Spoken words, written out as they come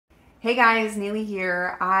Hey guys, Neely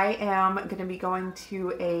here. I am going to be going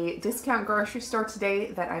to a discount grocery store today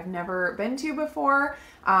that I've never been to before.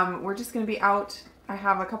 We're just going to be out. I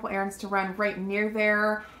have a couple errands to run right near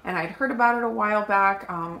there, and I'd heard about it a while back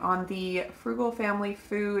on the Frugal Family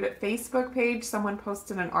Food Facebook page. Someone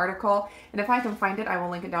posted an article, and if I can find it, I will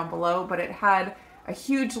link it down below, but it had a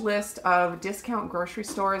huge list of discount grocery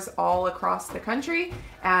stores all across the country,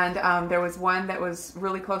 and there was one that was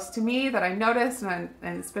really close to me that I noticed, and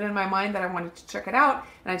it's been in my mind that I wanted to check it out,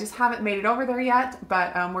 and I just haven't made it over there yet,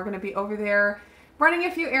 but we're going to be over there running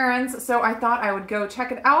a few errands, so I thought I would go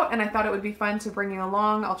check it out, and I thought it would be fun to bring you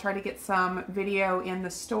along. I'll try to get some video in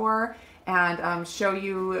the store and show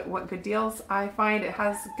you what good deals I find. It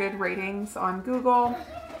has good ratings on Google.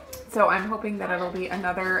 So I'm hoping that it'll be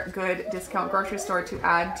another good discount grocery store to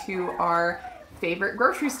add to our favorite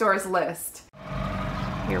grocery stores list.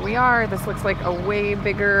 Here we are. This looks like a way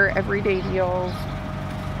bigger everyday deals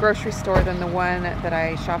grocery store than the one that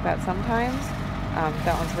I shop at sometimes.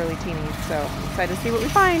 That one's really teeny, so I'm excited to see what we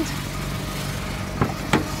find.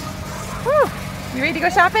 Woo! You ready to go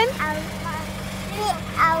shopping?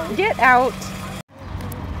 Get out.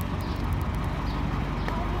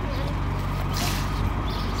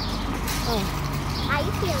 Are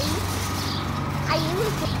you feeling? Are you?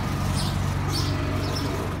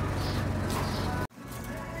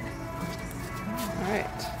 All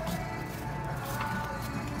right.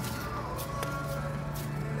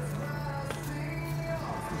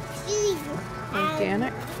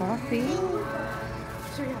 Organic coffee.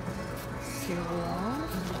 Cereal.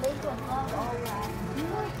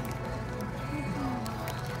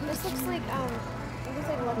 This looks like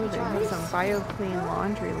Lucky They have Charms. some BioClean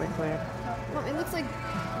laundry liquid. No, it looks like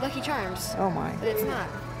Lucky Charms. Oh my. But it's not.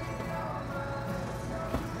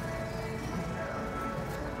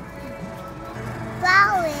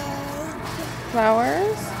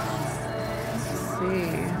 Flowers. Let's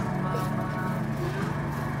see.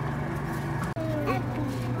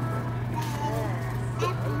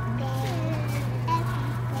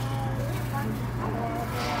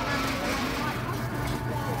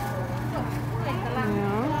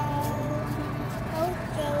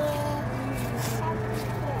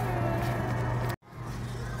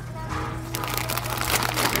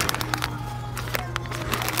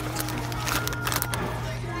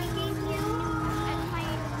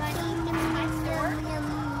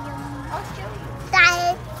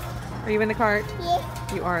 Are you in the cart?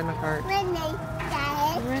 Yes. You are in the cart.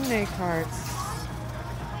 Renee carts.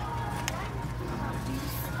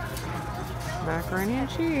 Macaroni and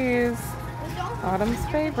cheese. Autumn's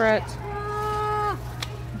favorite.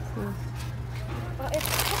 It's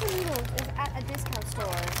Pepper Noodles is at a discount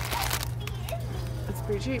store. It's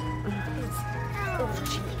pretty cheap.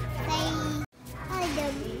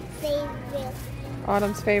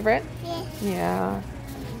 Autumn's favorite? Yeah.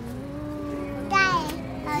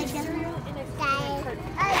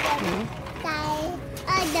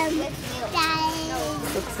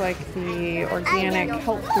 Looks like the organic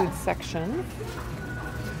health food section.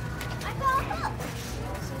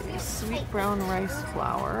 Sweet brown rice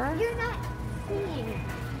flour. You're not seeing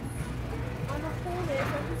on the folder, so I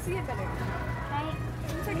can see it better. Right?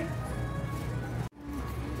 Looks like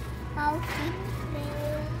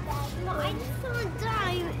no, I just saw it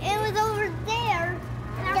die. It was over there,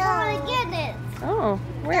 and I want to get it. Oh,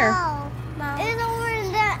 where? It's over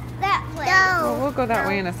in that place. Well, we'll go that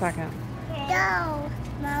way in a second.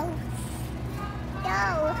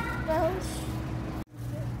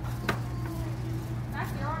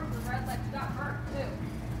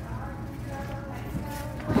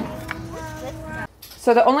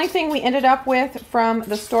 So the only thing we ended up with from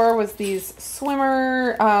the store was these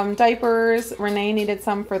swimmer diapers. Renee needed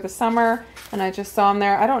some for the summer, and I just saw them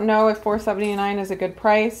there. I don't know if $4.79 is a good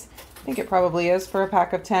price. I think it probably is for a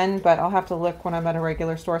pack of 10, but I'll have to look when I'm at a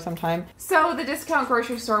regular store sometime. So the discount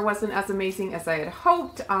grocery store wasn't as amazing as I had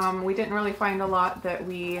hoped. We didn't really find a lot that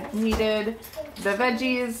we needed. The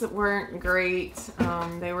veggies weren't great.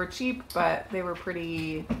 They were cheap, but they were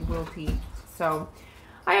pretty wilty. So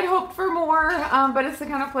I had hoped for more, but it's the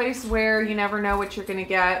kind of place where you never know what you're going to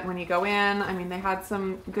get when you go in. I mean, they had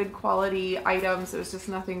some good quality items. It was just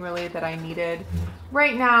nothing really that I needed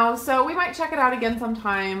right now. So we might check it out again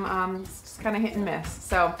sometime. It's just kind of hit and miss.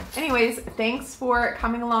 So anyways, thanks for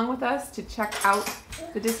coming along with us to check out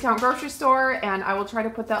the discount grocery store. And I will try to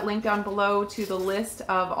put that link down below to the list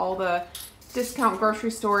of all the discount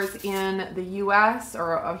grocery stores in the US,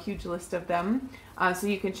 or a huge list of them. So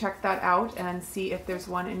you can check that out and see if there's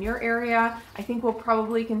one in your area. I think we'll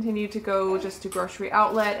probably continue to go just to Grocery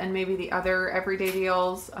Outlet and maybe the other everyday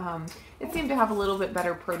deals. It seemed to have a little bit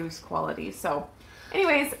better produce quality. So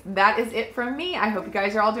Anyways, that is it from me. I hope you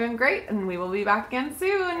guys are all doing great, and we will be back again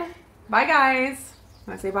soon. Bye, guys.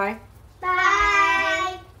 Want to say bye?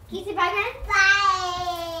 Bye. Can you say bye,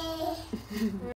 guys? Bye.